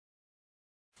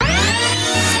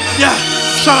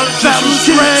shout out to Travis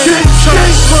Red, shout out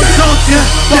to Duncan,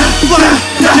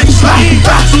 JCE,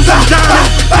 Susan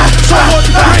Diamond, so hard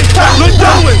to break, let's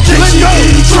do it,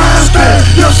 JCE trappin',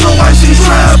 yo so icy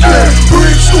trappin',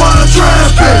 Brick Squad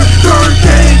trappin', Dirt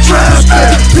Gang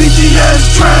trappin',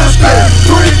 BGS trappin',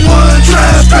 Brick One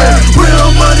trappin', real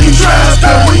money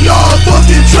trappin', we all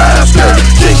fucking trappin',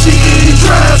 JCE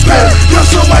trappin', yo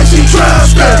so icy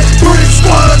trappin', Brick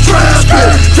Squad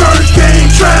trappin', Dirt Gang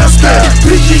trappin',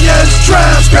 BGS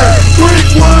trappin', Brick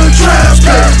One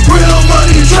trappin', real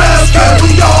money trappin',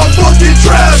 we all fucking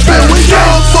trappin', we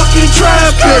all fucking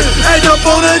trappin', end up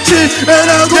on a G and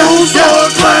I go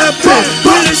start clapping.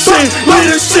 We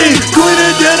the scene,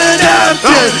 cleaner than a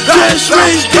napkin. Cash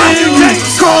range king,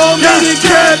 call me the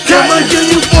captain. My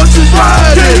union forces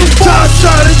riding, top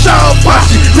shot and shout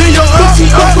posse. Then your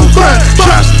auntie Uncle Grant,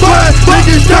 shots fired,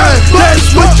 niggas dying. That's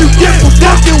what you get for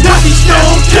fucking with these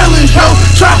stone killers, yo.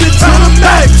 Trappin' to the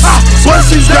max,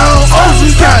 bustin' down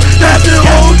Ocean Cat, nappin'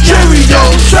 old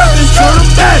Cheerios. Trappin' to the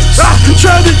max,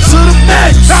 trappin' to the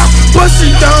max,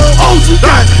 bustin' down Ocean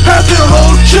Cat, having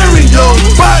whole Cheerios.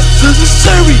 Boxes of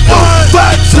cereal,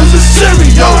 boxes of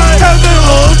cereal, having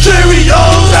whole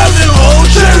Cheerios, having whole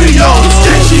Cheerios.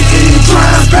 JCE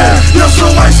trappin', yo so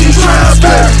icy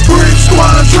trappin', Brick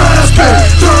Squad trappin',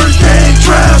 Dirt Gang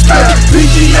trappin',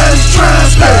 BGS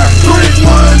trappin', Brick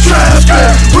One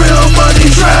trappin', real money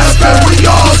trappin', we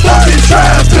all fucking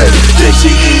trappin'.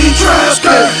 JCE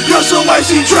trappin', yo so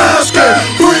icy trappin',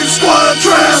 Brick Squad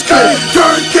trappin',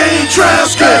 Dirt Gang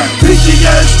trappin',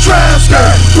 BGS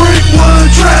trappin', Brick One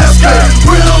trappin',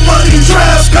 real money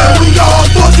trappin', we all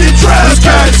fucking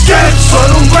trappin'. Stacks for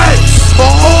the racks, a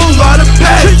whole lot of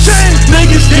packs,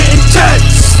 niggas getting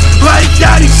texts, like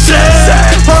Daddy said,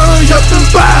 hurry up and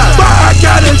buy, I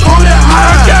got it on that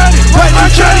high, like my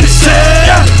Johnny said,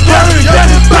 hurry up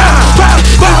and buy,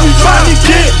 but we trying to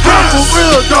get high for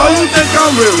real, dawg, you think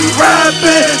I'm really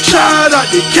rapping? Shout out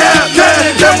to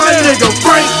Captain, that my nigga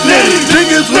Frank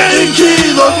niggas with the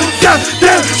kilos,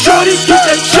 goddamn, shorty keep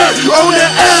that shit on the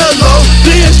LO,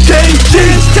 DSKG,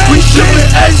 we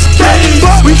shootin' SKs,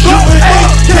 we shootin'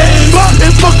 AKs,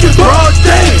 in fucking broad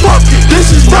day, this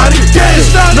is not a game,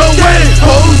 no way,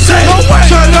 Jose,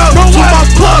 shout out to my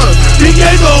plug,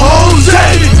 Diego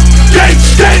Jose,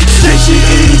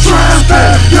 JCE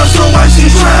trappin', yo so icy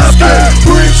trappin',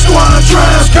 Brick Squad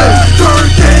trappin',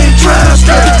 Dirt Gang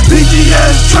trappin',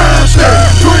 BGS trappin',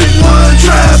 Brick One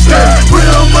trappin',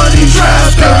 real money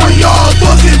trappin', we all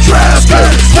fucking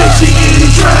trappin'. JCE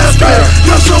trappin',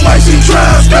 yo so icy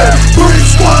trappin', Brick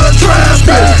Squad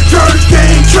trappin', Dirt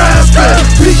Gang trappin',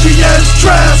 BGS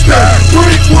trappin',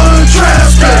 Brick One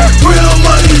trappin', real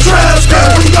money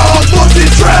trappin', we all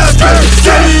fucking trappin'.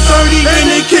 30 in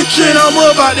the kitchen, I'm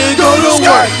about to go to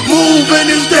work, moving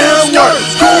this damn work.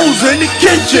 Schools in the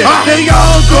kitchen, they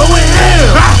all going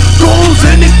ham. Schools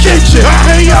in the kitchen,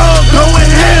 they all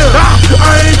going ham.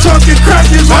 I ain't talking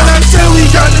crackers when I say we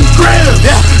got them grams.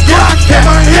 Glock in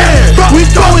my hand, we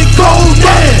going gold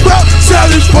man.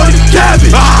 Savage for the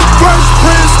cabbage, first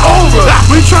Prince over.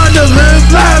 We tryna live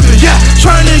lavish,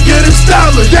 tryna get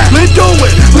established. Let's do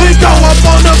it, let's go up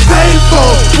on the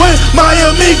payphone with my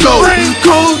amigo.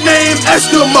 Code name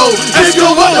Eskimo. Nigga,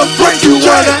 what the fuck you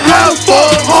wanna have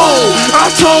for home? I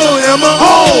told him a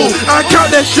hole, I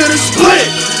count that shit a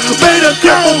split. Made a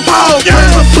couple power when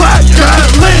the black got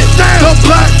lit. The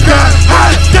black got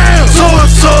hot, so I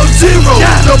sold zero.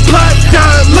 The black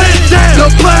got lit, the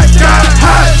black got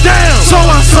hot, so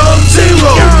I sold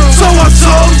zero. So I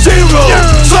sold zero,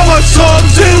 so I sold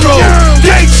zero.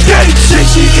 Gates,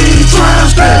 JCE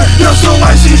trappin', yo so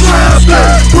icy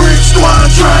trappin', Brick Squad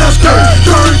trappin',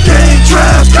 Dirt Gang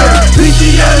trappin',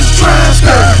 BGS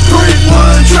trappin', Brick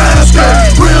One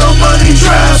trappin', real money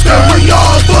trappin', we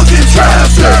all fucking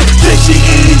trappin'.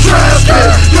 JCE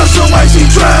trappin', yo so icy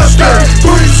trappin',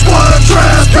 Brick Squad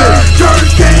trappin', Dirt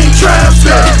Gang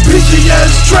trappin',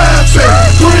 BGS trappin',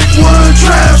 Brick One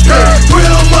trappin',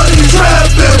 real money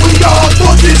trappin', we all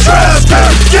fucking trappin'.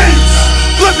 Gates,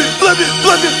 flip it, flip it,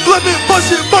 flip it, flip it,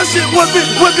 bust it, whip it,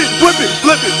 whip it, whip it,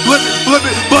 flip it, flip it, flip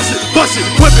it, bust it,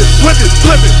 whip it, whip it,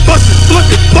 flip it, bust it, flip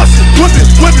it, bust it.